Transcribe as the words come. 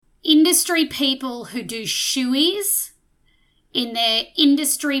industry people who do shoeies in their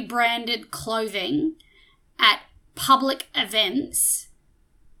industry-branded clothing at public events,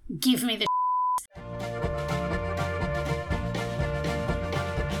 give me the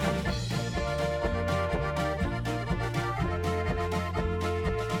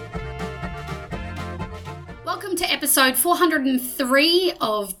Welcome to episode 403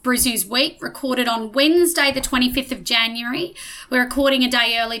 of Brews News Week, recorded on Wednesday the 25th of January. We're recording a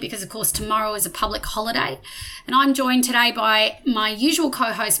day early because, of course, tomorrow is a public holiday. And I'm joined today by my usual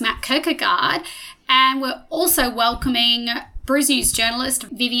co-host, Matt Kirkegaard, and we're also welcoming Brews News journalist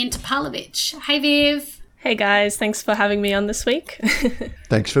Vivian Topalovic. Hey, Viv. Hey, guys. Thanks for having me on this week.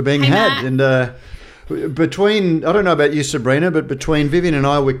 Thanks for being had. Matt. And between, I don't know about you, Sabrina, but between Vivian and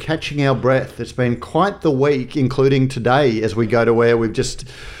I, we're catching our breath. It's been quite the week, including today as we go to where we've just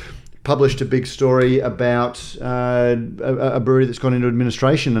published a big story about a brewery that's gone into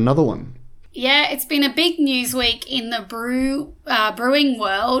administration, another one. Yeah, it's been a big news week in the brewing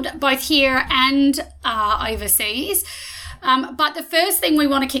world, both here and overseas. But the first thing we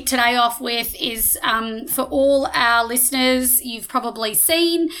want to kick today off with is for all our listeners, you've probably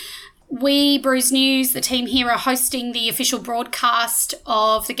seen, we, Brews News, the team here, are hosting the official broadcast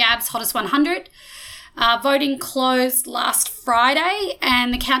of the Gabs Hottest 100. Voting closed last Friday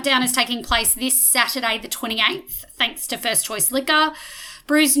and the countdown is taking place this Saturday, the 28th, thanks to First Choice Liquor.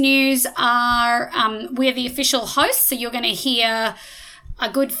 Brews News we're the official hosts, so you're going to hear a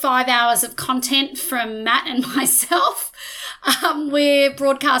good 5 hours of content from Matt and myself. We're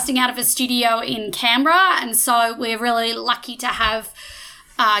broadcasting out of a studio in Canberra, and so we're really lucky to have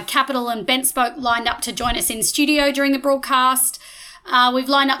Capital and BentSpoke lined up to join us in studio during the broadcast. We've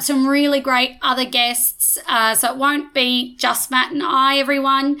lined up some really great other guests, so it won't be just Matt and I,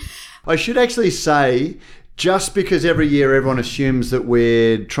 everyone. I should actually say, just because every year everyone assumes that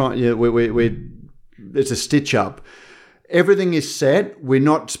we're trying, it's a stitch up. Everything is set. We're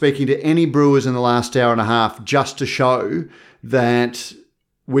not speaking to any brewers in the last hour and a half just to show that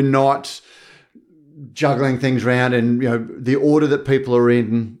we're not juggling things around, and the order that people are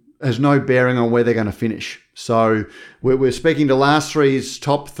in has no bearing on where they're going to finish. So we're speaking to last year's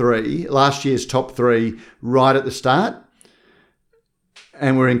top three right at the start,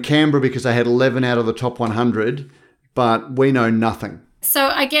 and we're in Canberra because they had 11 out of the top 100, but we know nothing. So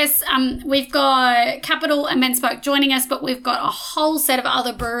I guess we've got Capital and BentSpoke joining us, but we've got a whole set of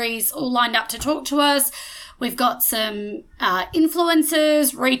other breweries all lined up to talk to us. We've got some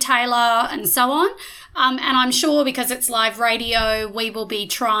influencers, retailer, and so on. And I'm sure because it's live radio, we will be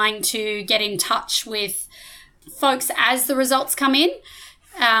trying to get in touch with folks as the results come in.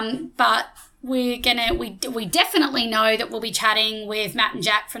 But we definitely know that we'll be chatting with Matt and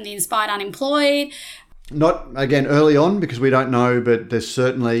Jack from the Inspired Unemployed. Not, again, early on because we don't know, but there's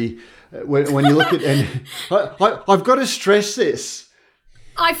certainly, when you look at, and I've got to stress this.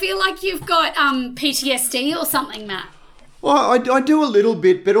 I feel like you've got PTSD or something, Matt. Well, I do a little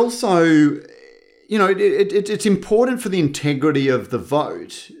bit, but also, it's important for the integrity of the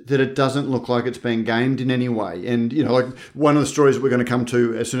vote that it doesn't look like it's being gamed in any way. And, like one of the stories that we're going to come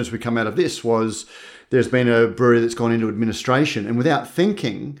to as soon as we come out of this was there's been a brewery that's gone into administration, and without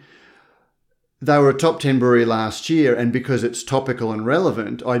thinking, they were a top 10 brewery last year, and because it's topical and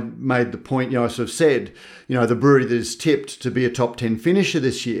relevant, I made the point, I sort of said, the brewery that is tipped to be a top 10 finisher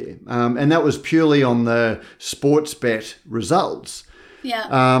this year. And that was purely on the sports bet results. Yeah.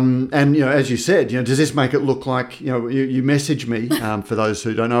 And, as you said, does this make it look like, you messaged me, for those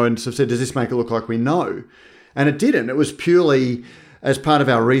who don't know, and sort of said, does this make it look like we know? And it didn't. It was purely, as part of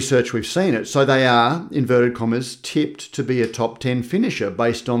our research, we've seen it. So they are, inverted commas, tipped to be a top 10 finisher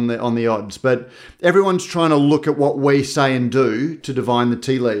based on the odds. But everyone's trying to look at what we say and do to divine the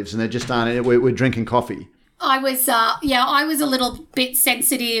tea leaves, and they just aren't. We're drinking coffee. I was a little bit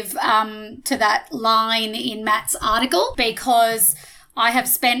sensitive to that line in Matt's article because I have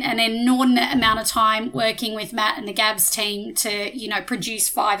spent an inordinate amount of time working with Matt and the Gabs team to, produce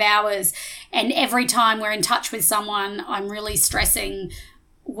 5 hours. And every time we're in touch with someone, I'm really stressing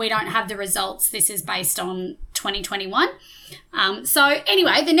we don't have the results. This is based on 2021. So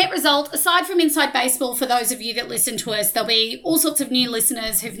anyway, the net result, aside from Inside Baseball, for those of you that listen to us, there'll be all sorts of new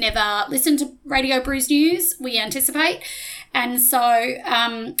listeners who've never listened to Radio Brews News, we anticipate. And so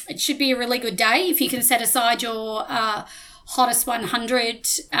it should be a really good day if you can set aside your Hottest 100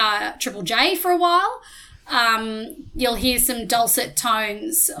 Triple J for a while. You'll hear some dulcet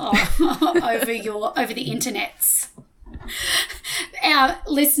tones over the internets. Our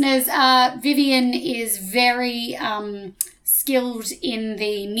listeners, Vivian is very skilled in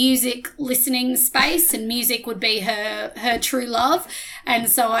the music listening space, and music would be her true love. And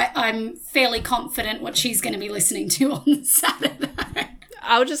so I'm fairly confident what she's going to be listening to on Saturday.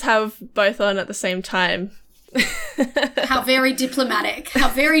 I'll just have both on at the same time. How very diplomatic. How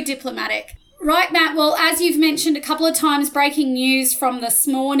very diplomatic. Right, Matt. Well, as you've mentioned a couple of times, breaking news from this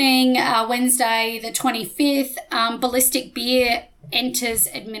morning, Wednesday the 25th, Ballistic Beer enters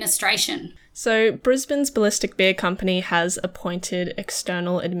administration. So Brisbane's Ballistic Beer Company has appointed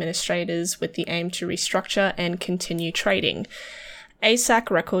external administrators with the aim to restructure and continue trading.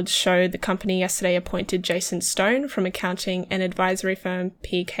 ASAC records show the company yesterday appointed Jason Stone from accounting and advisory firm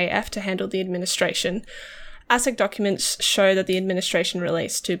PKF to handle the administration. ASIC documents show that the administration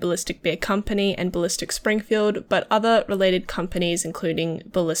relates to Ballistic Beer Company and Ballistic Springfield, but other related companies, including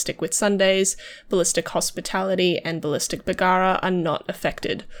Ballistic Whitsundays, Ballistic Hospitality, and Ballistic Bagara, are not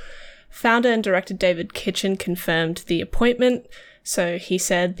affected. Founder and director David Kitchen confirmed the appointment. So he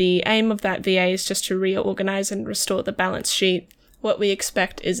said the aim of that VA is just to reorganize and restore the balance sheet. What we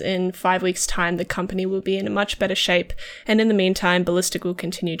expect is in 5 weeks' time, the company will be in a much better shape, and in the meantime, Ballistic will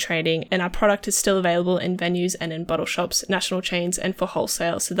continue trading, and our product is still available in venues and in bottle shops, national chains, and for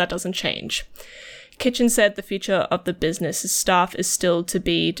wholesale, so that doesn't change. Kitchen said the future of the business's staff is still to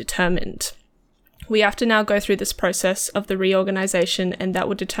be determined. We have to now go through this process of the reorganization, and that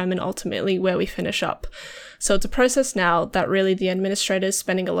will determine ultimately where we finish up. So it's a process now that really the administrator is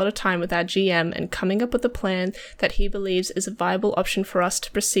spending a lot of time with our GM and coming up with a plan that he believes is a viable option for us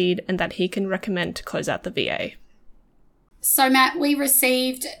to proceed and that he can recommend to close out the VA. So, Matt, we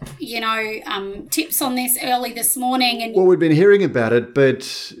received, tips on this early this morning. And well, we'd been hearing about it,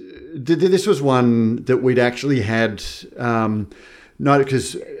 but this was one that we'd actually had noted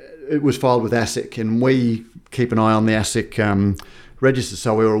because it was filed with ASIC, and we keep an eye on the ASIC register,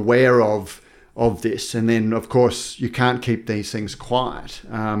 so we were aware of this. And then, of course, you can't keep these things quiet.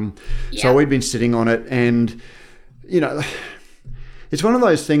 So we'd been sitting on it, and, it's one of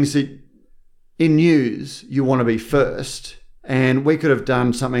those things that in news, you want to be first, and we could have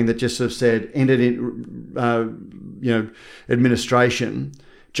done something that just sort of said, entered in, administration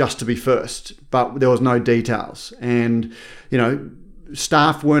just to be first, but there was no details. And,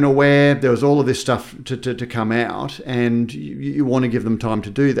 staff weren't aware. There was all of this stuff to come out, and you want to give them time to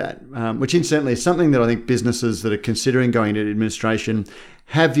do that, which incidentally is something that I think businesses that are considering going into administration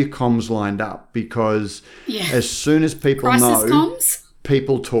have your comms lined up, because as soon as people crisis comms?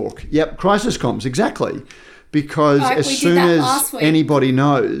 People talk. Yep, crisis comms, exactly. Because as soon as anybody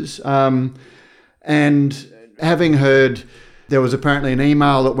knows, and having heard there was apparently an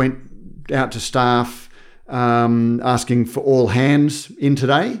email that went out to staff asking for all hands in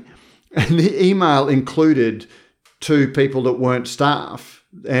today. And the email included 2 people that weren't staff.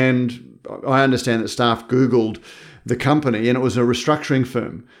 And I understand that staff Googled the company, and it was a restructuring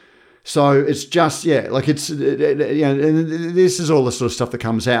firm. So it's just, this is all the sort of stuff that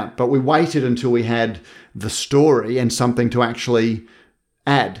comes out. But we waited until we had the story and something to actually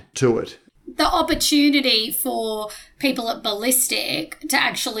add to it. The opportunity for people at Ballistic to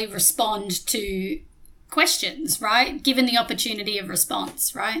actually respond to questions, right? Given the opportunity of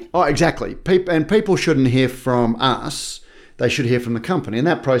response, right? Oh, exactly. People shouldn't hear from us. They should hear from the company, and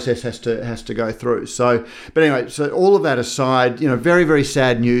that process has to go through. So, but anyway, so all of that aside, very, very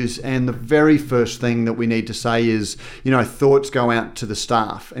sad news. And the very first thing that we need to say is, thoughts go out to the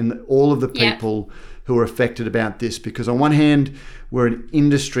staff and all of the people who are affected about this, because on one hand, we're an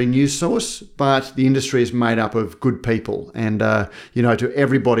industry news source, but the industry is made up of good people. And, to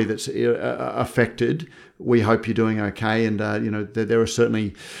everybody that's affected, we hope you're doing okay. And, there are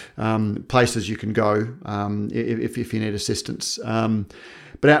certainly places you can go if you need assistance.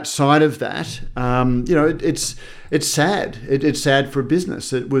 But outside of that, it's sad. It's sad for a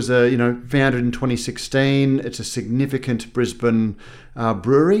business. It was, founded in 2016. It's a significant Brisbane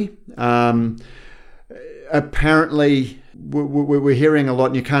brewery. Apparently, we're hearing a lot,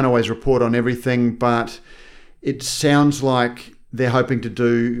 and you can't always report on everything, but it sounds like they're hoping to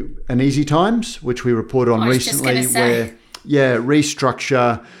do an Easy Times, which we reported on recently, where,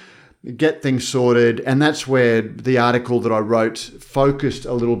 restructure, get things sorted. And that's where the article that I wrote focused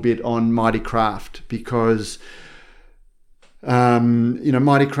a little bit on Mighty Craft, because,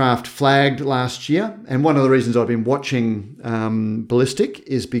 Mighty Craft flagged last year. And one of the reasons I've been watching Ballistic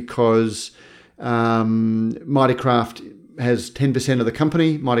is because Mighty Craft has 10% of the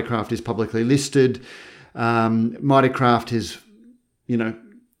company. Mighty Craft is publicly listed. Mighty Craft has,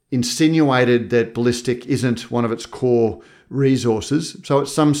 insinuated that Ballistic isn't one of its core resources. So at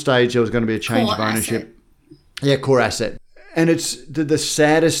some stage there was going to be a change of ownership. Asset. Yeah, core asset. And it's the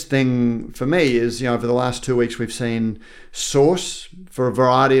saddest thing for me is, over the last 2 weeks, we've seen Source, for a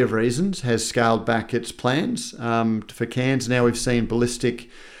variety of reasons, has scaled back its plans for cans. Now we've seen Ballistic,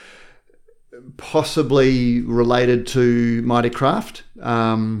 possibly related to Mighty Craft,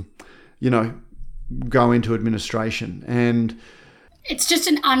 go into administration. And it's just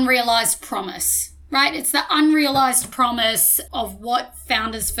an unrealised promise, right? It's the unrealised promise of what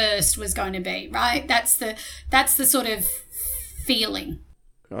Founders First was going to be, right? That's the sort of feeling.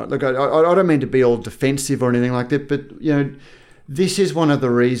 Look, I don't mean to be all defensive or anything like that, but, this is one of the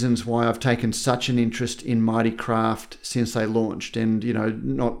reasons why I've taken such an interest in Mighty Craft since they launched. And,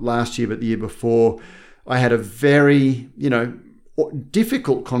 not last year, but the year before, I had a very,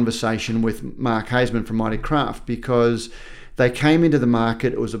 difficult conversation with Mark Haseman from Mighty Craft, because they came into the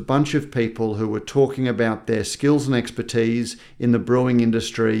market. It was a bunch of people who were talking about their skills and expertise in the brewing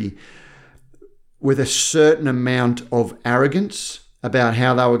industry with a certain amount of arrogance about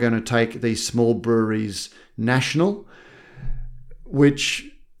how they were going to take these small breweries national, which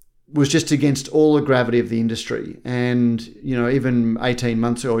was just against all the gravity of the industry. And, even 18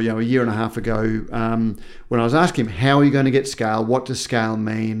 months or, a year and a half ago, when I was asking him, how are you going to get scale? What does scale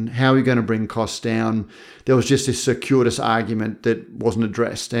mean? How are you going to bring costs down? There was just this circuitous argument that wasn't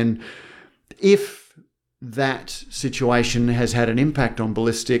addressed. And if that situation has had an impact on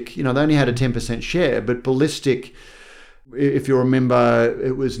Ballistic, they only had a 10% share, but Ballistic, if you remember,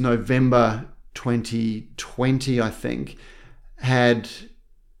 it was November 2020, I think, had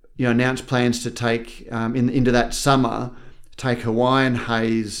announced plans to take into that summer, take Hawaiian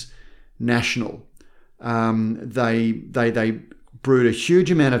Haze national. They brewed a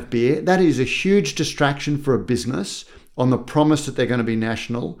huge amount of beer. That is a huge distraction for a business on the promise that they're going to be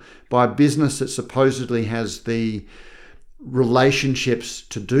national by a business that supposedly has the relationships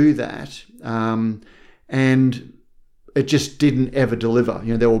to do that. And it just didn't ever deliver.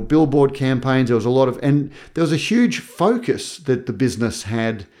 There were billboard campaigns. There was and there was a huge focus that the business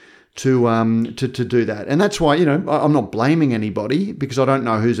had to do that. And that's why, I'm not blaming anybody, because I don't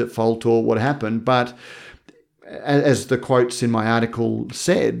know who's at fault or what happened. But as the quotes in my article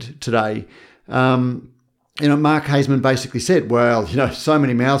said today, Mark Haseman basically said, well, so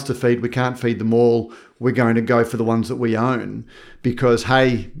many mouths to feed, we can't feed them all. We're going to go for the ones that we own because,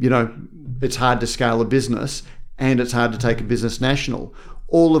 hey, it's hard to scale a business and it's hard to take a business national,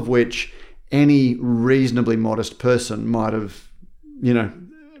 all of which any reasonably modest person might have,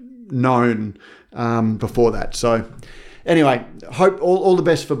 known before that. So anyway, hope all the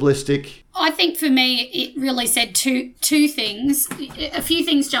best for Ballistic. I think for me, it really said two things. A few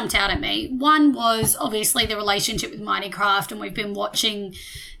things jumped out at me. One was obviously the relationship with Mighty Craft, and we've been watching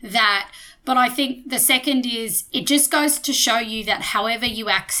that. But I think the second is it just goes to show you that however you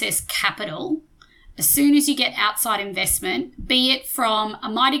access capital, as soon as you get outside investment, be it from a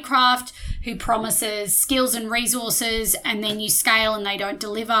Mighty Craft who promises skills and resources and then you scale and they don't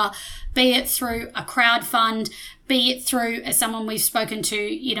deliver, be it through a crowd fund, be it through, as someone we've spoken to,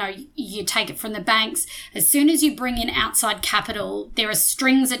 you take it from the banks. As soon as you bring in outside capital, there are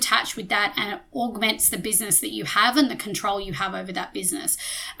strings attached with that, and it augments the business that you have and the control you have over that business.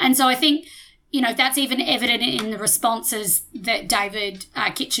 And so I think, that's even evident in the responses that David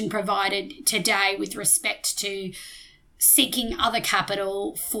Kitchen provided today with respect to seeking other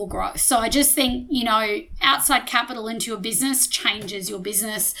capital for growth. So I just think, outside capital into your business changes your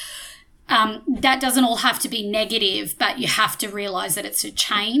business. That doesn't all have to be negative, but you have to realise that it's a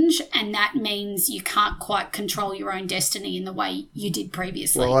change, and that means you can't quite control your own destiny in the way you did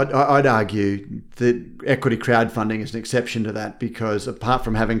previously. Well, I'd argue that equity crowdfunding is an exception to that, because apart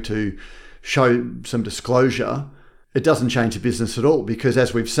from having to show some disclosure, it doesn't change the business at all, because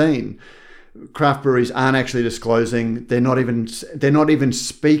as we've seen, craft breweries aren't actually disclosing. They're not even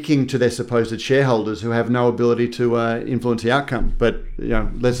speaking to their supposed shareholders, who have no ability to influence the outcome. But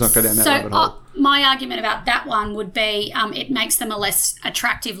let's not go down that rabbit hole. My argument about that one would be it makes them a less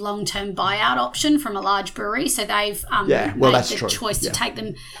attractive long-term buyout option from a large brewery. So they've made the choice to take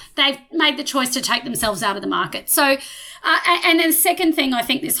them. They've made the choice to take themselves out of the market. So, and then the second thing I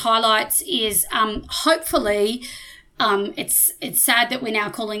think this highlights is hopefully. It's sad that we're now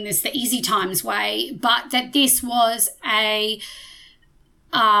calling this the Easy Times way, but that this was a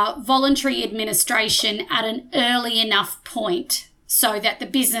voluntary administration at an early enough point so that the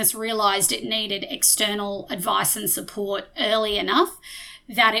business realised it needed external advice and support early enough,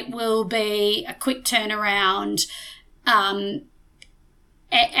 that it will be a quick turnaround and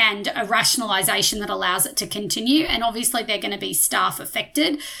a rationalisation that allows it to continue. And obviously they're going to be staff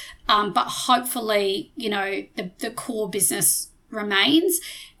affected, but hopefully, the core business remains.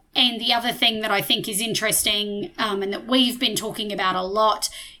 And the other thing that I think is interesting and that we've been talking about a lot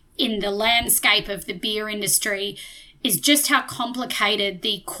in the landscape of the beer industry is just how complicated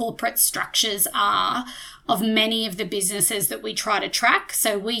the corporate structures are of many of the businesses that we try to track.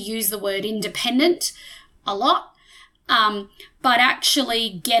 So we use the word independent a lot, but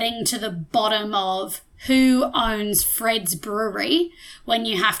actually getting to the bottom of who owns Fred's Brewery when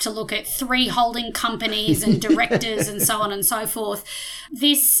you have to look at 3 holding companies and directors and so on and so forth.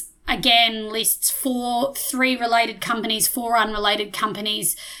 This, again, lists 3 related companies, 4 unrelated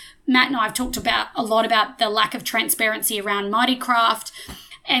companies. Matt and I have talked about a lot about the lack of transparency around Mighty Craft.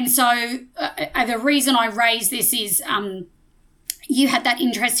 And so the reason I raise this is you had that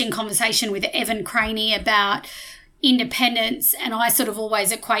interesting conversation with Evan Craney about independence, and I sort of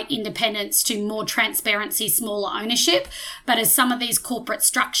always equate independence to more transparency, smaller ownership. But as some of these corporate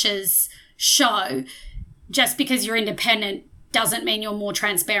structures show, just because you're independent doesn't mean you're more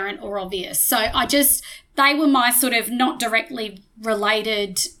transparent or obvious. So they were my sort of not directly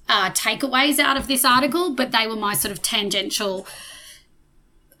related takeaways out of this article, but they were my sort of tangential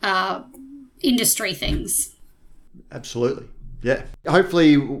industry things. Absolutely. Yeah.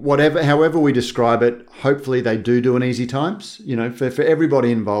 Hopefully, however we describe it, hopefully they do an Easy Times, for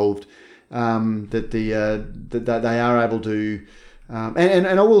everybody involved, that they are able to, and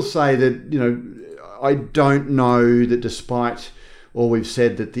I will say that, I don't know that despite all we've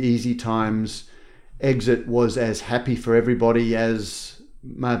said that the Easy Times exit was as happy for everybody as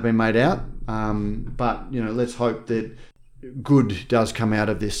may have been made out. But, let's hope that good does come out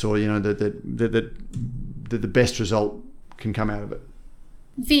of this, or, that the best result can come out of it.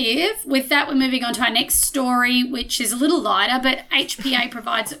 Viv, with that, we're moving on to our next story, which is a little lighter, but HPA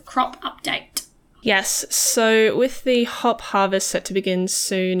provides a crop update. Yes, so with the hop harvest set to begin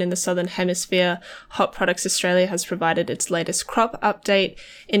soon in the Southern Hemisphere, Hop Products Australia has provided its latest crop update,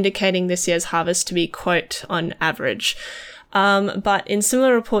 indicating this year's harvest to be, quote, on average. But in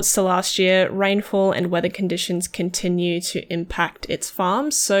similar reports to last year, rainfall and weather conditions continue to impact its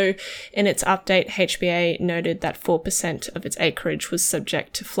farms. So in its update, HPA noted that 4% of its acreage was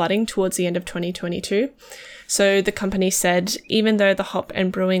subject to flooding towards the end of 2022. So the company said, even though the hop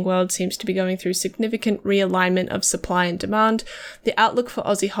and brewing world seems to be going through significant realignment of supply and demand, the outlook for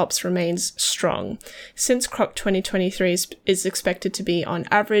Aussie hops remains strong. Since crop 2023 is expected to be on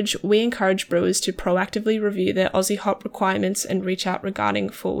average, we encourage brewers to proactively review their Aussie hop requirements and reach out regarding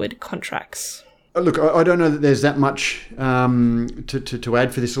forward contracts. Look, I don't know that there's that much to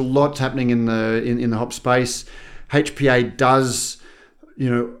add for this. A lot's happening in the hop space. HPA does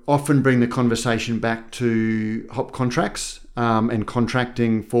often bring the conversation back to hop contracts and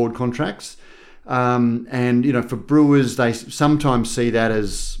contracting forward contracts. And, for brewers, they sometimes see that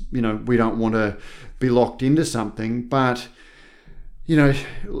as, we don't want to be locked into something. But,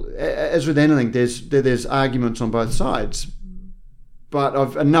 as with anything, there's arguments on both sides. But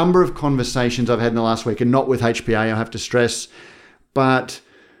of a number of conversations I've had in the last week, and not with HPA, I have to stress, but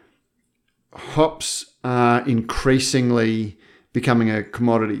hops are increasingly becoming a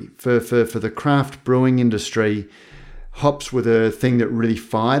commodity for the craft brewing industry. Hops were the thing that really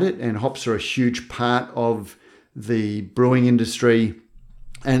fired it, and hops are a huge part of the brewing industry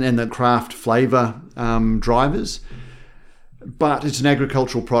and the craft flavour drivers. But it's an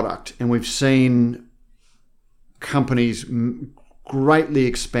agricultural product, and we've seen companies greatly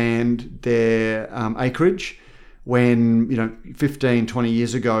expand their acreage. When 15, 20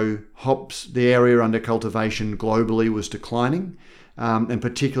 years ago, hops, the area under cultivation globally was declining, and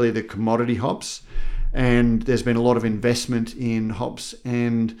particularly the commodity hops. And there's been a lot of investment in hops,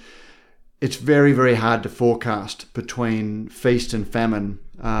 and it's very, very hard to forecast between feast and famine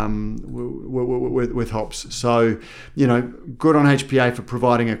with hops. So, good on HPA for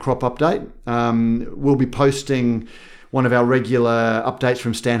providing a crop update. We'll be posting one of our regular updates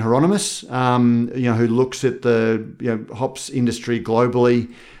from Stan Hieronymus, who looks at the hops industry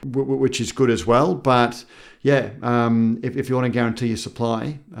globally, which is good as well. But yeah, if you want to guarantee your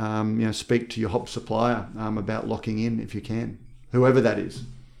supply, speak to your hop supplier about locking in if you can, whoever that is.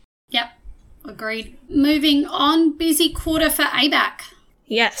 Yep, agreed. Moving on, busy quarter for ABAC.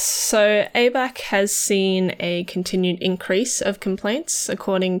 Yes, so ABAC has seen a continued increase of complaints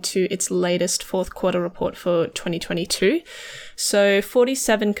according to its latest fourth quarter report for 2022. So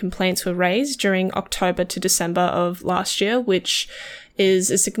 47 complaints were raised during October to December of last year, which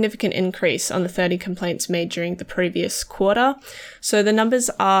is a significant increase on the 30 complaints made during the previous quarter. So the numbers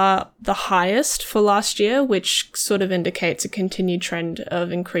are the highest for last year, which sort of indicates a continued trend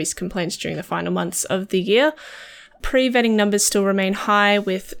of increased complaints during the final months of the year. Pre-vetting numbers still remain high,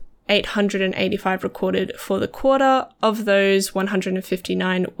 with 885 recorded for the quarter. Of those,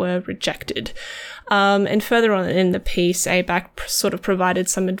 159 were rejected. And further on in the piece, ABAC sort of provided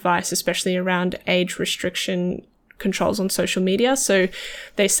some advice, especially around age restriction controls on social media. So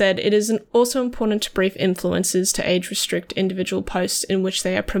they said it is also important to brief influencers to age restrict individual posts in which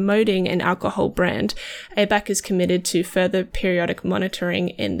they are promoting an alcohol brand. ABAC is committed to further periodic monitoring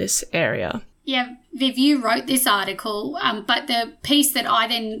in this area. Yeah, Viv, you wrote this article, but the piece that I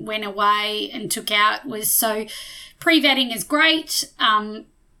then went away and took out was, so pre-vetting is great.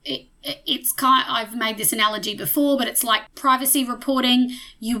 It's I've made this analogy before, but it's like privacy reporting.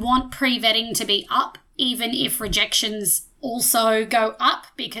 You want pre-vetting to be up, even if rejections also go up,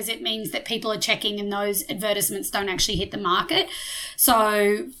 because it means that people are checking and those advertisements don't actually hit the market.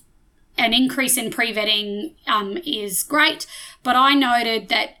 So an increase in pre-vetting is great, but I noted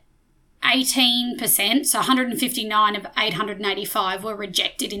that 18%, so 159 of 885 were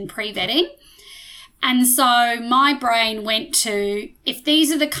rejected in pre-vetting. And so my brain went to, if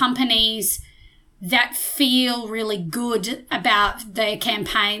these are the companies that feel really good about their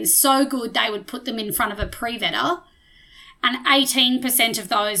campaigns, so good they would put them in front of a pre-vetter, and 18% of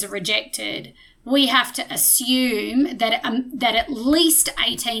those are rejected, we have to assume that at least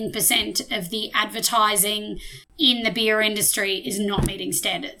 18% of the advertising in the beer industry is not meeting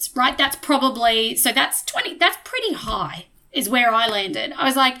standards, right? That's probably, so that's pretty high is where I landed. I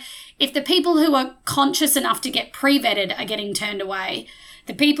was like, if the people who are conscious enough to get pre-vetted are getting turned away,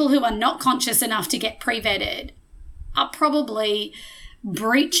 the people who are not conscious enough to get pre-vetted are probably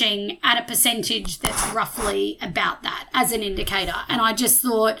breaching at a percentage that's roughly about that as an indicator. And I just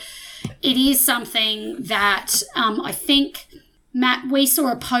thought it is something that I think, Matt, we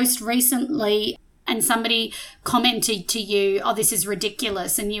saw a post recently and somebody commented to you, oh, this is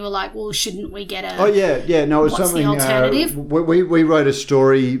ridiculous. And you were like, well, shouldn't we get a... Oh, yeah. No, it was something... What's the alternative? We wrote a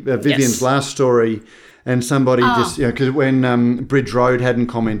story, Vivian's last story, and somebody just, because when Bridge Road hadn't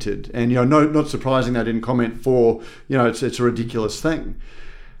commented, and, not surprising they didn't comment for, it's a ridiculous thing.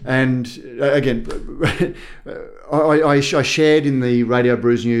 And again, I shared in the Radio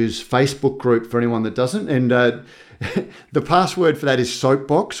Brews News Facebook group for anyone that doesn't, and the password for that is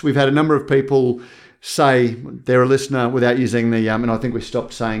soapbox. We've had a number of people say they're a listener without using the, and I think we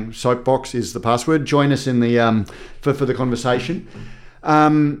stopped saying soapbox is the password. Join us in the for the conversation.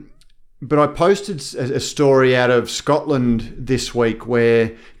 But I posted a story out of Scotland this week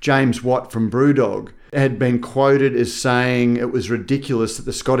where James Watt from Brewdog had been quoted as saying it was ridiculous that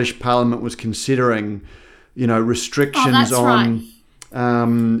the Scottish Parliament was considering, restrictions on,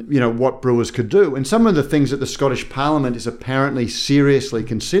 what brewers could do. And some of the things that the Scottish Parliament is apparently seriously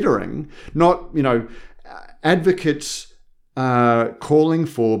considering, not, advocates calling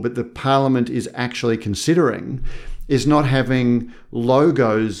for, but the Parliament is actually considering, is not having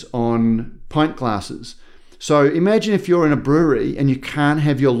logos on pint glasses. So imagine if you're in a brewery and you can't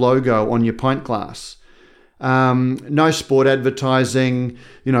have your logo on your pint glass. No sport advertising,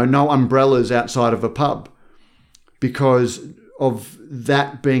 no umbrellas outside of a pub because of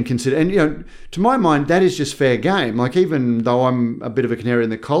that being considered. And, to my mind, that is just fair game. Like, even though I'm a bit of a canary in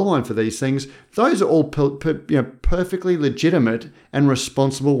the coal mine for these things, those are all perfectly legitimate and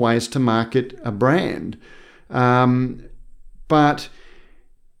responsible ways to market a brand. But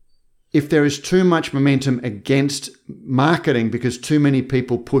if there is too much momentum against marketing because too many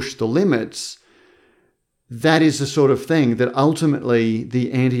people push the limits, that is the sort of thing that ultimately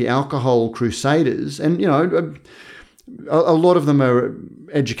the anti-alcohol crusaders, and, a lot of them are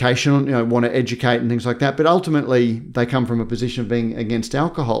educational, want to educate and things like that, but ultimately they come from a position of being against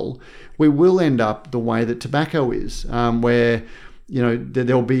alcohol. We will end up the way that tobacco is, where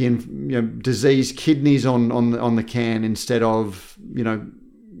there'll be diseased kidneys on the can instead of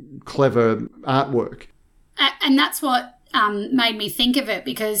clever artwork. And that's what made me think of it,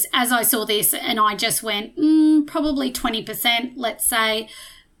 because as I saw this and I just went, probably 20%, let's say,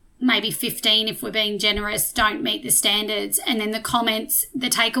 maybe 15 if we're being generous, don't meet the standards. And then the comments, the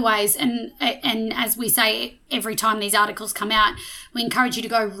takeaways, and as we say every time these articles come out, we encourage you to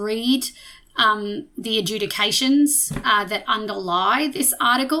go read the adjudications that underlie this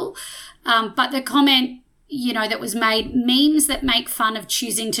article. But the comment, that was made, memes that make fun of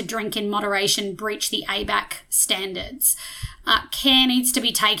choosing to drink in moderation breach the ABAC standards. Care needs to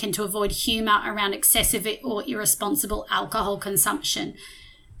be taken to avoid humour around excessive or irresponsible alcohol consumption.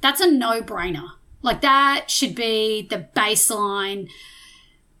 That's a no-brainer. Like, that should be the baseline.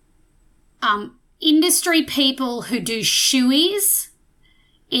 Industry people who do shoeies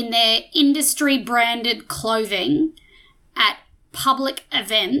in their industry-branded clothing at public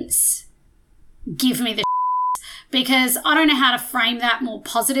events, give me the because I don't know how to frame that more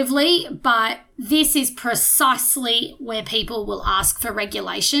positively, but this is precisely where people will ask for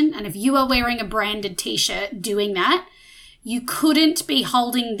regulation. And if you are wearing a branded t-shirt doing that, you couldn't be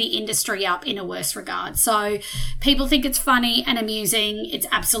holding the industry up in a worse regard. So people think it's funny and amusing. It's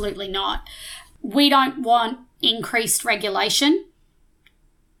absolutely not. We don't want increased regulation.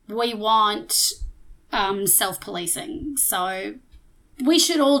 We want self-policing. So we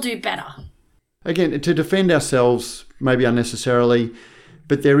should all do better. Again, to defend ourselves, maybe unnecessarily,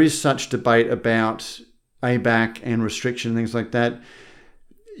 but there is such debate about ABAC and restriction, things like that.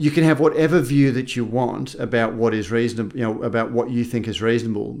 You can have whatever view that you want about what is reasonable, about what you think is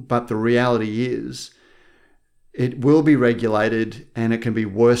reasonable, but the reality is it will be regulated and it can be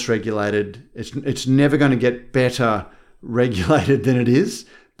worse regulated. It's never going to get better regulated than it is,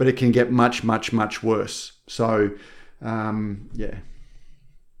 but it can get much, much, much worse. So, yeah.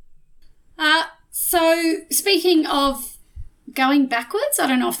 So speaking of going backwards, I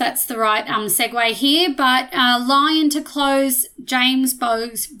don't know if that's the right segue here, but Lion to close James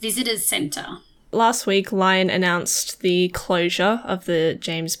Boag's Visitors Centre. Last week, Lion announced the closure of the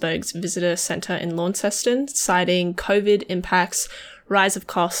James Boag's Visitor Centre in Launceston, citing COVID impacts, rise of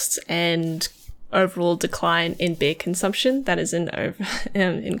costs, and overall decline in beer consumption. That is in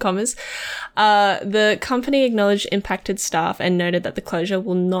commas. The company acknowledged impacted staff and noted that the closure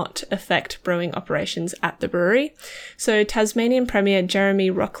will not affect brewing operations at the brewery. So Tasmanian Premier Jeremy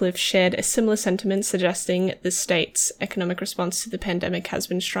Rockliff shared a similar sentiment, suggesting the state's economic response to the pandemic has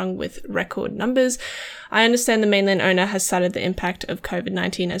been strong with record numbers. I understand the mainland owner has cited the impact of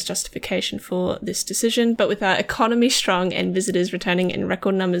COVID-19 as justification for this decision, but with our economy strong and visitors returning in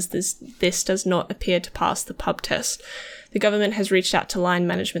record numbers, this does not appear to pass the pub test. The government has reached out to Lion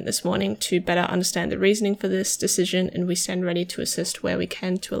management this morning to better understand the reasoning for this decision, and we stand ready to assist where we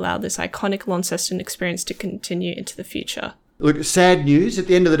can to allow this iconic Launceston experience to continue into the future. Look, sad news. At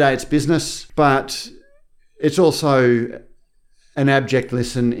the end of the day, it's business, but it's also an abject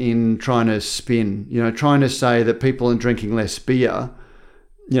lesson in trying to spin, trying to say that people are drinking less beer,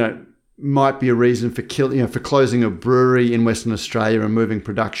 might be a reason for for closing a brewery in Western Australia and moving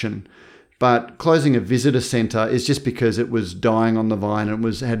production. But closing a visitor centre is just because it was dying on the vine and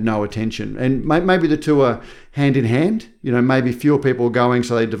had no attention. And maybe the two are hand in hand. Maybe fewer people were going,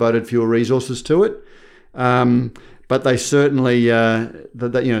 so they devoted fewer resources to it. But they certainly,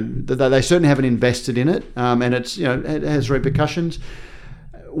 they certainly haven't invested in it, and it's it has repercussions.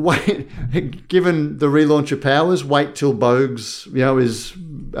 Given the relaunch of Powers, wait till Boag's is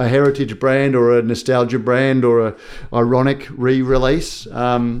a heritage brand or a nostalgia brand or a ironic re-release,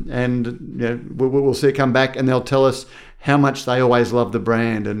 and we'll see it come back, and they'll tell us how much they always love the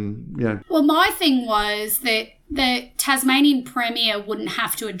brand, and Well, my thing was that the Tasmanian Premier wouldn't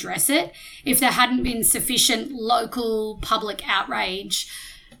have to address it if there hadn't been sufficient local public outrage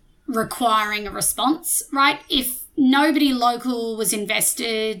requiring a response, right? If nobody local was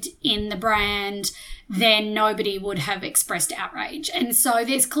invested in the brand, then nobody would have expressed outrage. And so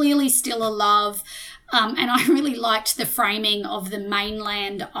there's clearly still a love. And I really liked the framing of the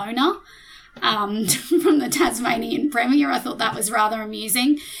mainland owner from the Tasmanian Premier. I thought that was rather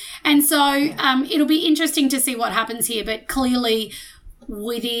amusing. And so it'll be interesting to see what happens here. But clearly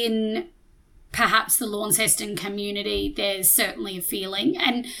within perhaps the Launceston community, there's certainly a feeling.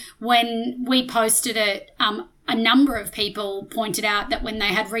 And when we posted it, a number of people pointed out that when they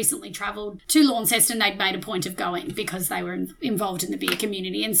had recently travelled to Launceston, they'd made a point of going because they were involved in the beer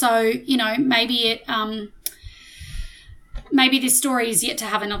community. And so, maybe maybe this story is yet to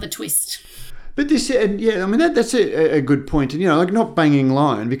have another twist. But this, that's a good point. And, not banging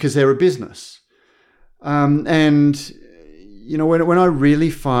Lion because they're a business. When I really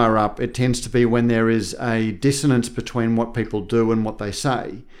fire up, it tends to be when there is a dissonance between what people do and what they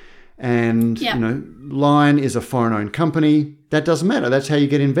say. And, Lion is a foreign-owned company. That doesn't matter. That's how you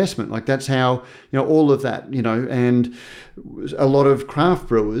get investment. Like, that's how, all of that, and a lot of craft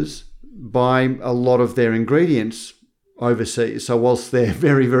brewers buy a lot of their ingredients overseas. So whilst their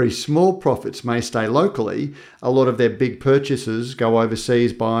very, very small profits may stay locally, a lot of their big purchases go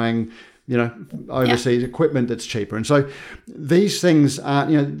overseas buying overseas equipment that's cheaper. And so these things are,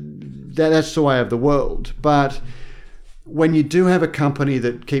 that's the way of the world. But when you do have a company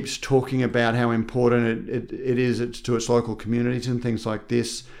that keeps talking about how important it is to its local communities and things like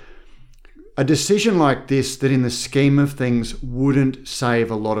this, a decision like this that in the scheme of things wouldn't save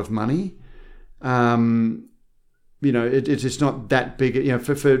a lot of money, it's not that big,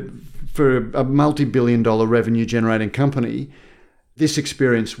 for a multi-billion-dollar revenue-generating company, this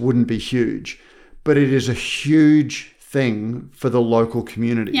experience wouldn't be huge, but it is a huge thing for the local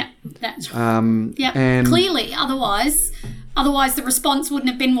community. Yeah, that's right. And clearly, otherwise the response wouldn't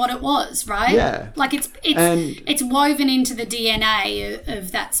have been what it was, right? Yeah. Like it's woven into the DNA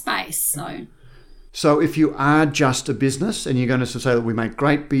of that space. So if you are just a business and you're going to say that we make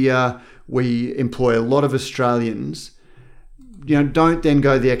great beer, we employ a lot of Australians, don't then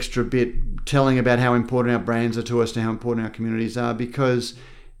go the extra bit telling about how important our brands are to us and how important our communities are, because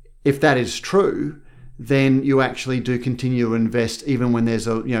if that is true, then you actually do continue to invest even when there's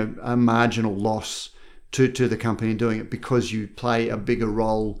a marginal loss to the company in doing it, because you play a bigger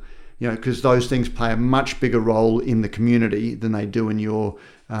role, because those things play a much bigger role in the community than they do in your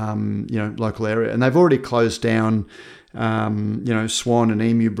local area. And they've already closed down Swan and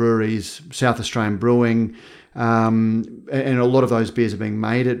Emu breweries, South Australian Brewing, and a lot of those beers are being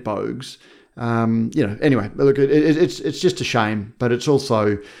made at Boag's. Anyway, look, it's just a shame, but it's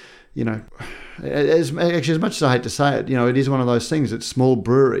also, as much as I hate to say it, it is one of those things that small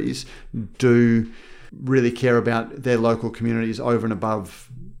breweries do really care about their local communities over and above,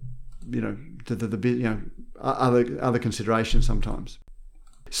 other considerations sometimes.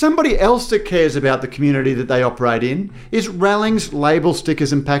 Somebody else that cares about the community that they operate in is Rallings Label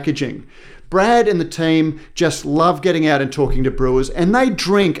Stickers and Packaging. Brad and the team just love getting out and talking to brewers, and they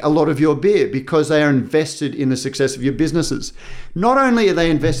drink a lot of your beer because they are invested in the success of your businesses. Not only are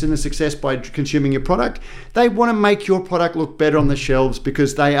they invested in the success by consuming your product, they want to make your product look better on the shelves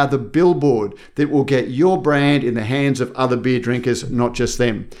because they are the billboard that will get your brand in the hands of other beer drinkers, not just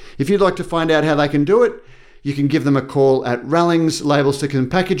them. If you'd like to find out how they can do it, you can give them a call at Rallings Label Stickers and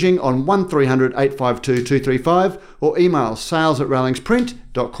Packaging on 1300 852 235 or email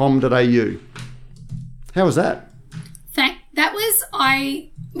sales@rallingsprint.com.au. How was that? I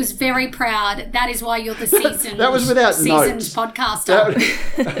was very proud. That is why you're the seasoned, that was without notes.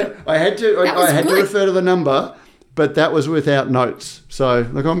 Podcaster. I had to refer to the number, but that was without notes. So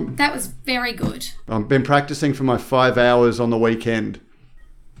look, that was very good. I've been practicing for my 5 hours on the weekend.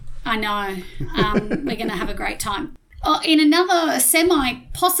 I know. We're going to have a great time. In another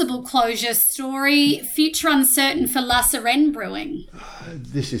semi-possible closure story, future uncertain for La Serene Brewing.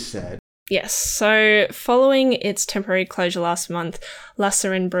 This is sad. Yes, so following its temporary closure last month, La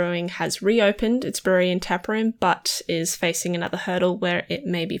Serene Brewing has reopened its brewery and taproom, but is facing another hurdle where it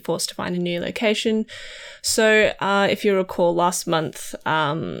may be forced to find a new location. So if you recall, last month,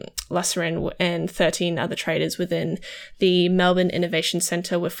 La Serene and 13 other traders within the Melbourne Innovation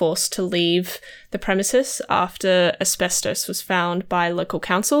Centre were forced to leave the premises after asbestos was found by local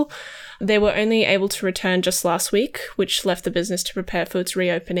council. They were only able to return just last week, which left the business to prepare for its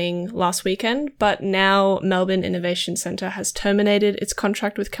reopening last weekend. But now Melbourne Innovation Centre has terminated its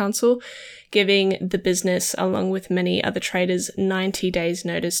contract with council, giving the business, along with many other traders, 90 days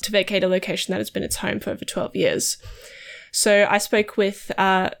notice to vacate a location that has been its home for over 12 years. So I spoke with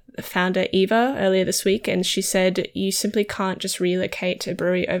founder Eva earlier this week, and she said you simply can't just relocate a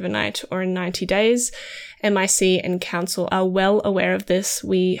brewery overnight or in 90 days. MIC and council are well aware of this.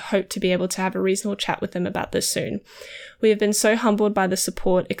 We hope to be able to have a reasonable chat with them about this soon. We have been so humbled by the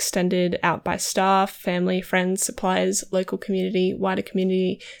support extended out by staff, family, friends, suppliers, local community, wider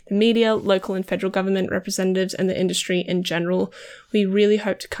community, the media, local and federal government representatives, and the industry in general. We really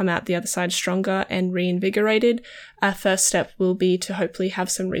hope to come out the other side stronger and reinvigorated. Our first step will be to hopefully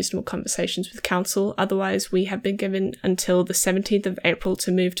have some reasonable conversations with council. Otherwise, we have been given until the 17th of April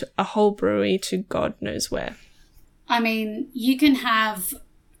to move to a whole brewery to God knows where. I mean, you can have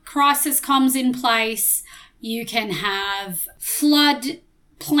crisis comms in place. You can have flood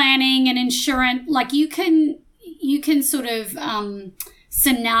planning and insurance. Like you can sort of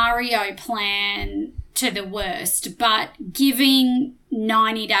scenario plan to the worst, but giving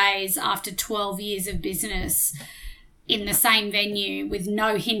 90 days after 12 years of business in the same venue with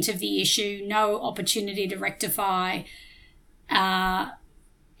no hint of the issue, no opportunity to rectify,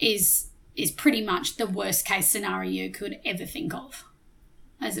 is pretty much the worst case scenario you could ever think of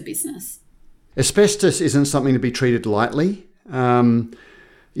as a business. Asbestos isn't something to be treated lightly. I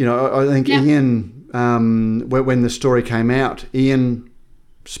think Ian, when the story came out, Ian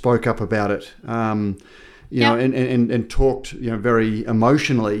spoke up about it, and talked, very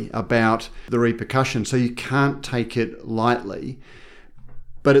emotionally about the repercussions. So you can't take it lightly.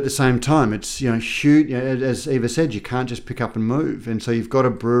 But at the same time, it's, huge. As Eva said, you can't just pick up and move. And so you've got a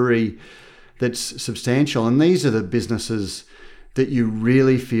brewery that's substantial. And these are the businesses that you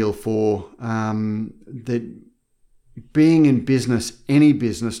really feel for, that being in business, any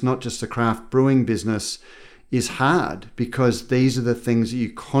business, not just a craft brewing business, is hard because these are the things that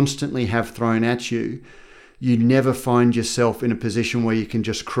you constantly have thrown at you you never find yourself in a position where you can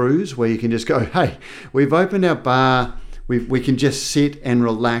just cruise, where you can just go, hey, we've opened our bar, we can just sit and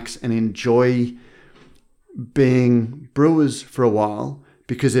relax and enjoy being brewers for a while,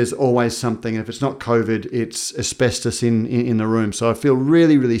 because there's always something. And if it's not COVID, it's asbestos in the room. So I feel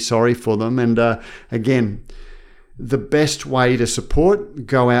really, really sorry for them. And again, the best way to support,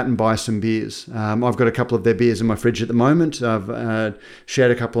 go out and buy some beers. I've got a couple of their beers in my fridge at the moment. I've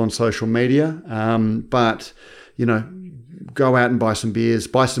shared a couple on social media. But, you know, go out and buy some beers,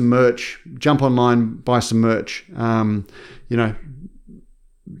 buy some merch, jump online, buy some merch. You know,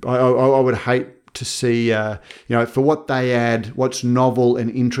 I would hate to see, you know, for what they add, what's novel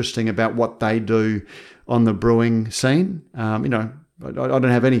and interesting about what they do on the brewing scene. You know, I don't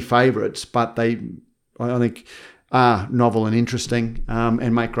have any favourites, but I think are novel and interesting,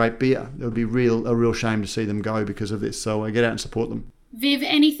 and make great beer. It would be a real shame to see them go because of this. So get out and support them. Viv,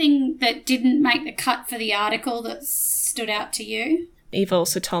 anything that didn't make the cut for the article that stood out to you? Eva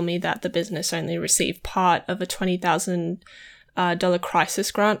also told me that the business only received part of a $20,000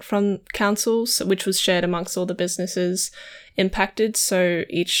 crisis grant from councils, which was shared amongst all the businesses impacted. So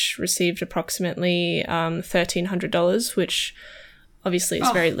each received approximately $1,300, which obviously is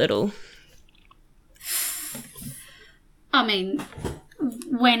very little. I mean,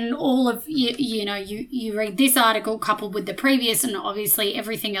 when all of you read this article coupled with the previous and obviously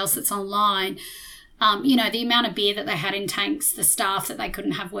everything else that's online, you know, the amount of beer that they had in tanks, the staff that they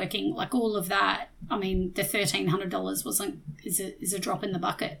couldn't have working, like all of that. I mean, the $1,300 is a drop in the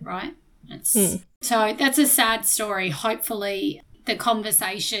bucket, right? So that's a sad story. Hopefully the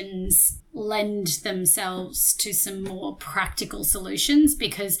conversations lend themselves to some more practical solutions,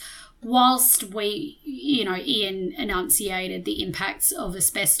 because whilst we, you know, Ian enunciated the impacts of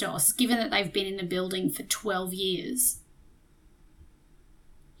asbestos, given that they've been in the building for 12 years,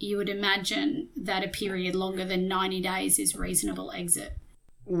 you would imagine that a period longer than 90 days is reasonable exit.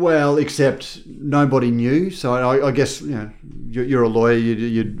 Well, except nobody knew. So I guess, you know, you're a lawyer,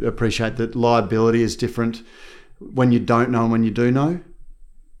 you'd appreciate that liability is different when you don't know and when you do know.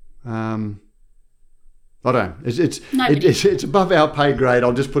 I don't know. It's above our pay grade.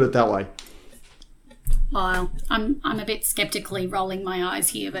 I'll just put it that way. Well, I'm a bit skeptically rolling my eyes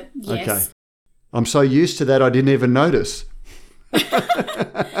here, but yes. Okay. I'm so used to that I didn't even notice.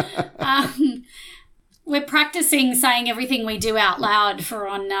 We're practicing saying everything we do out loud for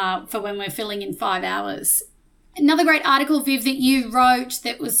when we're filling in 5 hours. Another great article, Viv, that you wrote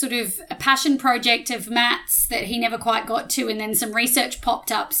that was sort of a passion project of Matt's that he never quite got to, and then some research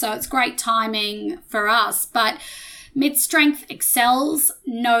popped up, so it's great timing for us. But mid-strength excels,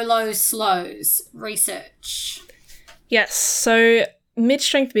 no-low slows research. Yes, so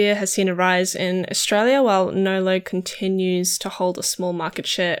mid-strength beer has seen a rise in Australia, while no-low continues to hold a small market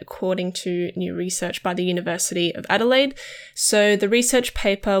share, according to new research by the University of Adelaide. So the research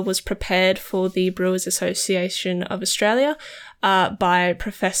paper was prepared for the Brewers Association of Australia by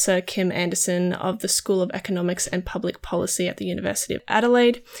Professor Kim Anderson of the School of Economics and Public Policy at the University of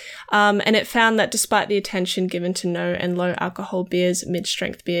Adelaide. And it found that despite the attention given to no and low alcohol beers,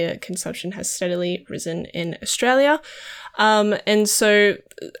 mid-strength beer consumption has steadily risen in Australia. And so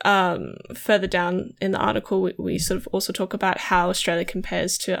further down in the article, we sort of also talk about how Australia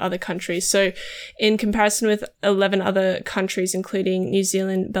compares to other countries. So in comparison with 11 other countries, including New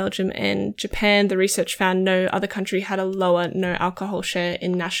Zealand, Belgium, and Japan, the research found no other country had a lower no alcohol share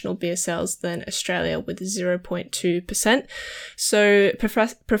in national beer sales than Australia, with 0.2%. So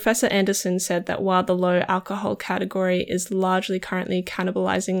Professor Anderson said that while the low alcohol category is largely currently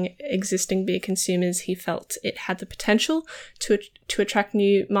cannibalizing existing beer consumers, he felt it had the potential to attract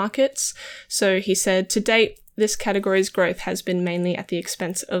new markets. So he said, to date, this category's growth has been mainly at the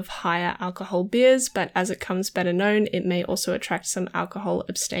expense of higher alcohol beers, but as it comes better known, it may also attract some alcohol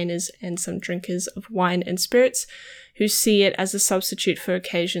abstainers and some drinkers of wine and spirits who see it as a substitute for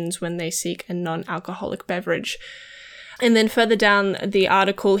occasions when they seek a non-alcoholic beverage. And then further down the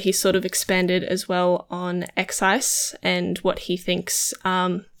article, he sort of expanded as well on excise and what he thinks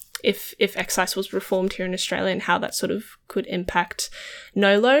if excise was reformed here in Australia and how that sort of could impact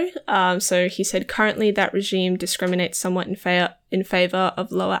no-low. So he said currently that regime discriminates somewhat in favour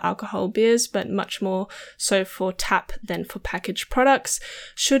of lower alcohol beers, but much more so for tap than for packaged products.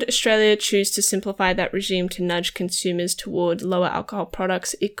 Should Australia choose to simplify that regime to nudge consumers toward lower alcohol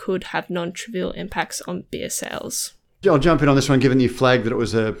products, it could have non-trivial impacts on beer sales. I'll jump in on this one, given you flagged that it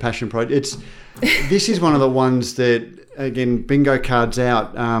was a passion project. This is one of the ones that, again, bingo cards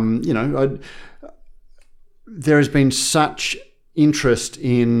out. There has been such interest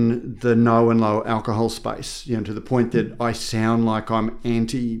in the no and low alcohol space, to the point that I sound like I'm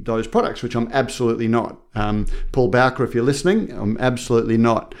anti those products, which I'm absolutely not. Paul Bowker, if you're listening, I'm absolutely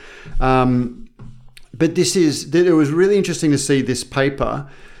not. But it was really interesting to see this paper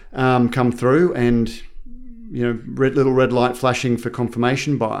come through, and little red light flashing for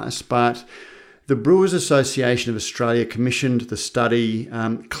confirmation bias. But the Brewers Association of Australia commissioned the study.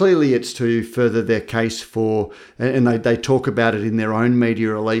 Clearly, it's to further their case for, and they talk about it in their own media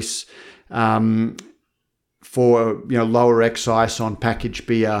release, for lower excise on packaged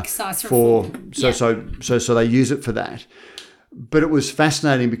beer. Excise reform. So they use it for that. But it was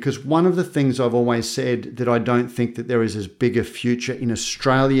fascinating because one of the things I've always said, that I don't think that there is as big a future in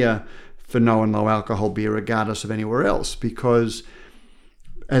Australia for no and low alcohol beer, regardless of anywhere else, because,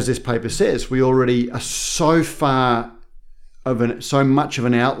 as this paper says, we already are so much of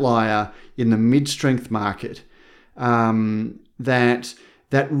an outlier in the mid-strength market that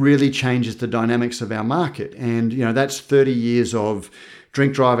really changes the dynamics of our market. And that's 30 years of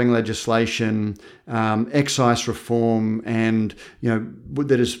drink driving legislation, excise reform, and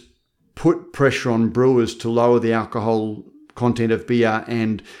that has put pressure on brewers to lower the alcohol content of beer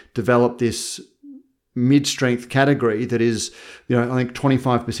and develop this mid-strength category that is, I think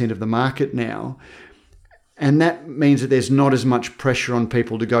 25% of the market now. And that means that there's not as much pressure on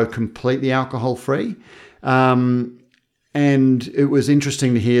people to go completely alcohol-free. And it was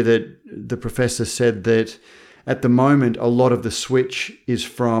interesting to hear that the professor said that at the moment, a lot of the switch is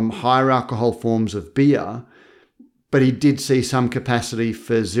from higher alcohol forms of beer, but he did see some capacity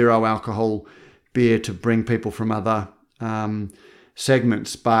for zero alcohol beer to bring people from other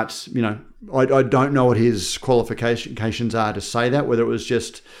segments. But, I don't know what his qualifications are to say that, whether it was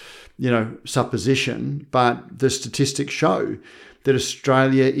just, supposition. But the statistics show that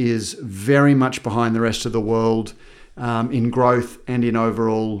Australia is very much behind the rest of the world in growth and in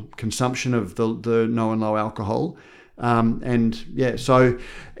overall consumption of the no and low alcohol. So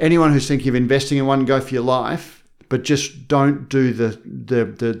anyone who's thinking of investing in one, go for your life, but just don't do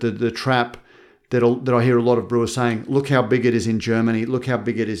the trap that I hear a lot of brewers saying. Look how big it is in Germany. Look how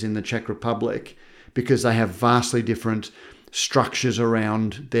big it is in the Czech Republic, because they have vastly different structures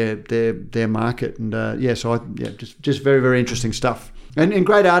around their market. And just very, very interesting stuff. And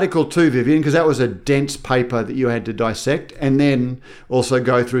great article too, Vivian, because that was a dense paper that you had to dissect, and then also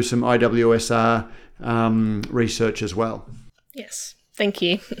go through some IWSR research as well. Yes, thank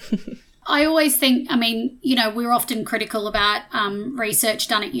you. I always think, we're often critical about research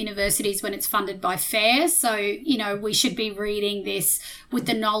done at universities when it's funded by FAIR. So, we should be reading this with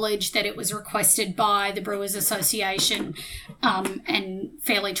the knowledge that it was requested by the Brewers Association and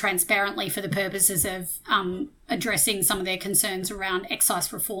fairly transparently for the purposes of addressing some of their concerns around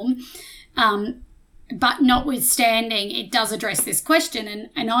excise reform. But notwithstanding, it does address this question.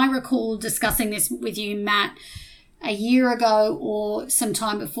 And I recall discussing this with you, Matt, a year ago or some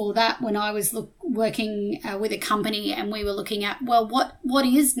time before that, when I was working with a company and we were looking at, what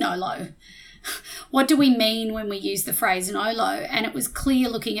is no-low? What do we mean when we use the phrase no-low? And it was clear,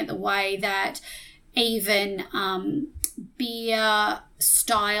 looking at the way that even beer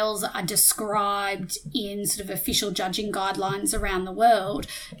styles are described in sort of official judging guidelines around the world,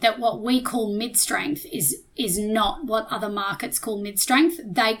 that what we call mid-strength is not what other markets call mid-strength.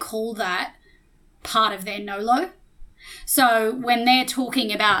 They call that part of their no-low. So when they're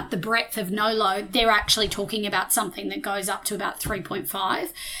talking about the breadth of no-low, they're actually talking about something that goes up to about 3.5.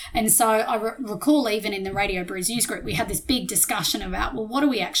 And so I recall even in the Radio Brews News Group, we had this big discussion about, what are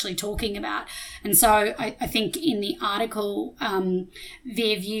we actually talking about? And so I think in the article,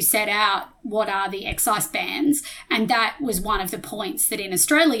 Viv, you set out what are the excise bans. And that was one of the points that in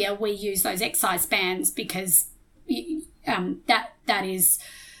Australia, we use those excise bans because that is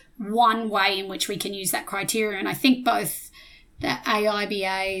one way in which we can use that criteria. And I think both the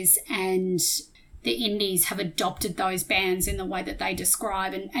AIBAs and the Indies have adopted those bans in the way that they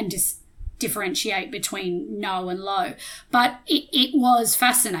describe and just differentiate between no and low. But it was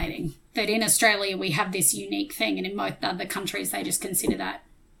fascinating that in Australia we have this unique thing, and in most other countries they just consider that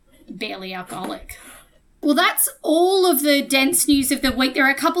barely alcoholic. Well, that's all of the dense news of the week. There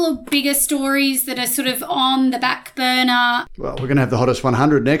are a couple of bigger stories that are sort of on the back burner. Well, we're going to have the hottest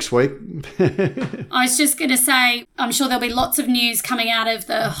 100 next week. I was just going to say, I'm sure there'll be lots of news coming out of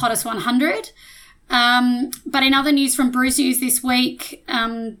the hottest 100. But in other news from Brews News this week,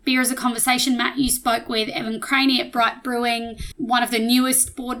 Beer as a Conversation, Matt, you spoke with Evan Craney at Bright Brewing, one of the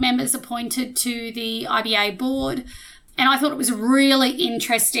newest board members appointed to the IBA board. And I thought it was a really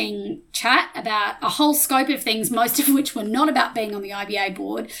interesting chat about a whole scope of things, most of which were not about being on the IBA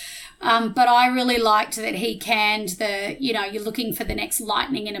board. But I really liked that he canned you're looking for the next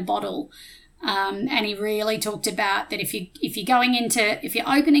lightning in a bottle. And he really talked about that if you're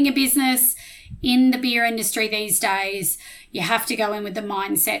opening a business in the beer industry these days, you have to go in with the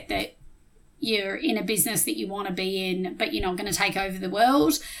mindset that you're in a business that you want to be in, but you're not going to take over the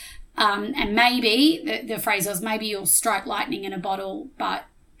world. And maybe the phrase was, maybe you'll strike lightning in a bottle, but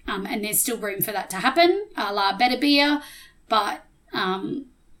and there's still room for that to happen, a la better beer, but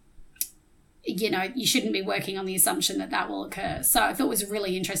you shouldn't be working on the assumption that will occur. So I thought it was a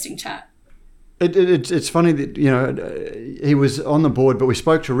really interesting chat. It's funny that he was on the board, but we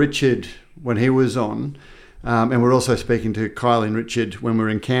spoke to Richard when he was on, and we're also speaking to Kyle and Richard when we were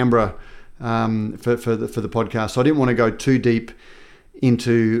in Canberra for the podcast. So I didn't want to go too deep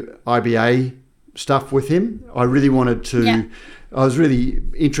into IBA stuff with him. I really wanted to. Yeah. I was really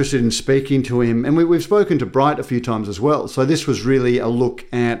interested in speaking to him, and we've spoken to Bright a few times as well. So this was really a look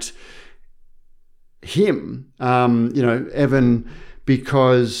at him, Evan,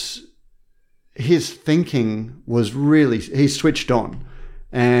 because his thinking was really, he switched on.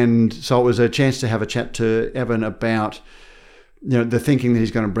 And so it was a chance to have a chat to Evan about, the thinking that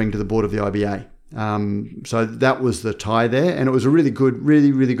he's going to bring to the board of the IBA. So that was the tie there. And it was a really good,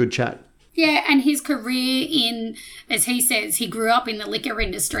 really, really good chat. Yeah, and his career in, as he says, he grew up in the liquor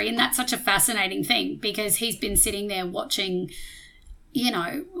industry. And that's such a fascinating thing because he's been sitting there watching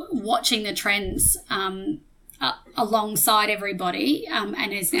the trends alongside everybody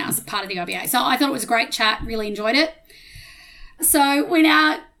and is now part of the IBA. So I thought it was a great chat, really enjoyed it. So we're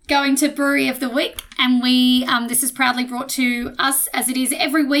now going to Brewery of the Week, and this is proudly brought to us as it is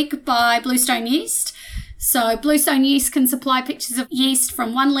every week by Bluestone Yeast. So Bluestone Yeast can supply pictures of yeast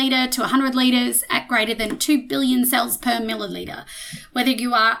from 1 litre to 100 litres at greater than 2 billion cells per milliliter. Whether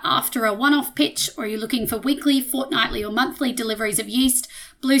you are after a one-off pitch or you're looking for weekly, fortnightly or monthly deliveries of yeast,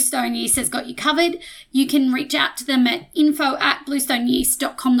 Bluestone Yeast has got you covered. You can reach out to them at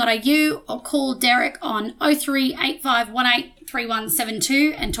info@bluestoneyeast.com.au or call Derek on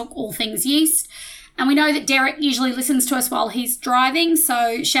 0385183172 and talk all things yeast. And we know that Derek usually listens to us while he's driving,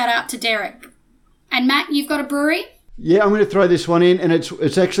 so shout out to Derek. And Matt, you've got a brewery? Yeah, I'm going to throw this one in, and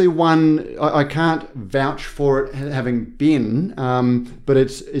it's actually one I can't vouch for it having been, but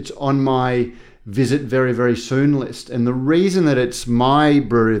it's on my visit very, very soon list. And the reason that it's my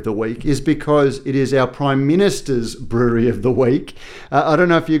brewery of the week is because it is our Prime Minister's brewery of the week. I don't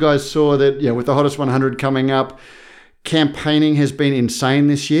know if you guys saw that, with the Hottest 100 coming up, campaigning has been insane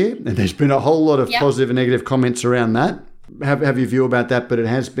this year, and there's been a whole lot of positive and negative comments around that. Have your view about that, but it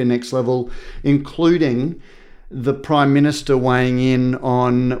has been next level, including the Prime Minister weighing in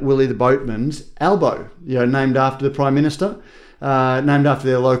on Willie the Boatman's Albo, named after the Prime Minister, named after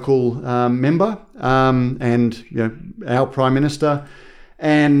their local member, and our Prime Minister.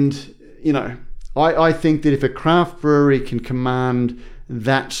 And I think that if a craft brewery can command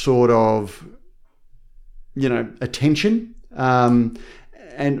that sort of attention,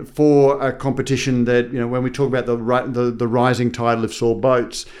 and for a competition that, when we talk about the rising tide lifts all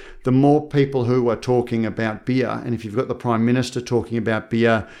boats, the more people who are talking about beer, and if you've got the Prime Minister talking about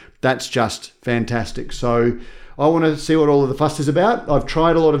beer, that's just fantastic. So I want to see what all of the fuss is about. I've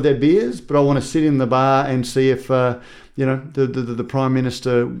tried a lot of their beers, but I want to sit in the bar and see if, the Prime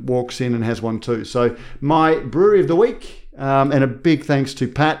Minister walks in and has one too. So my brewery of the week, and a big thanks to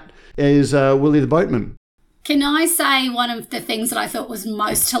Pat, is Willie the Boatman. Can I say one of the things that I thought was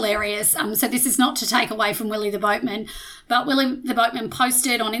most hilarious? So this is not to take away from Willie the Boatman, but Willie the Boatman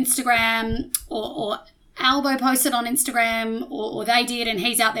posted on Instagram or Albo posted on Instagram or they did, and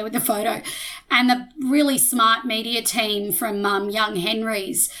he's out there with the photo. And the really smart media team from Young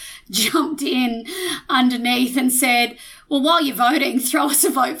Henry's jumped in underneath and said, well, while you're voting, throw us a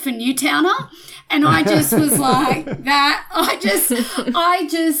vote for Newtowner. And I just was like that.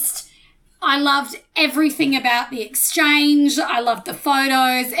 I loved everything about the exchange. I loved the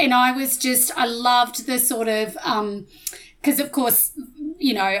photos, and I loved the sort of, because of course,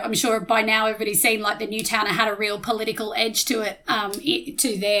 I'm sure by now everybody's seen like the Newtowner had a real political edge to it,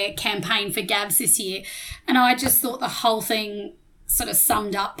 to their campaign for Gabs this year. And I just thought the whole thing sort of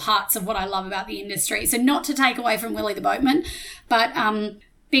summed up parts of what I love about the industry. So not to take away from Willie the Boatman, but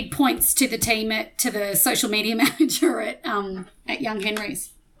big points to the team, to the social media manager at Young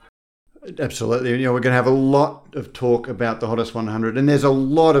Henry's. Absolutely. We're going to have a lot of talk about the Hottest 100, and there's a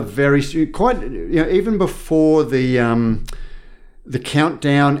lot of even before the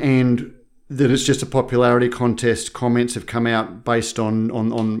countdown and that it's just a popularity contest. Comments have come out based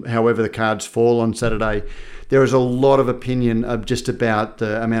on however the cards fall on Saturday. There is a lot of opinion of just about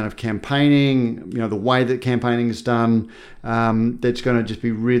the amount of campaigning, the way that campaigning is done. That's going to just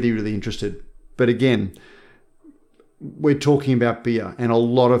be really, really interested. But again, we're talking about beer, and a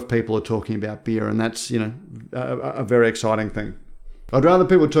lot of people are talking about beer, and that's a very exciting thing. I'd rather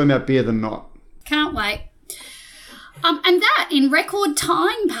people talking about beer than not. Can't wait. And that in record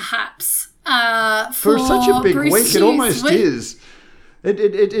time, perhaps. For such a big Bruce week, it almost is.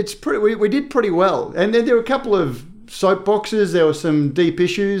 It's pretty. We did pretty well, and then there were a couple of soapboxes. There were some deep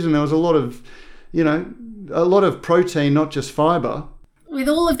issues, and there was a lot of protein, not just fibre. With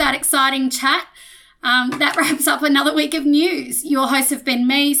all of that exciting chat, that wraps up another week of news. Your hosts have been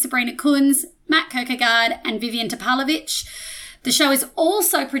me, Sabrina Kunz, Matt Kirkegaard, and Vivian Topalovich. The show is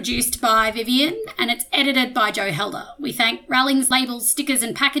also produced by Vivian, and it's edited by Joe Helder. We thank Rallings Labels, Stickers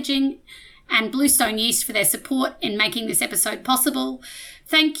and Packaging and Bluestone Yeast for their support in making this episode possible.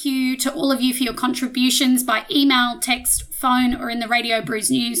 Thank you to all of you for your contributions by email, text, phone, or in the Radio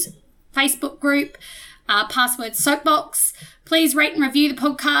Brews News Facebook group. Password Soapbox. Please rate and review the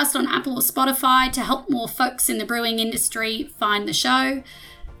podcast on Apple or Spotify to help more folks in the brewing industry find the show.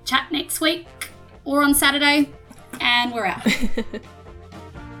 Chat next week or on Saturday, and we're out.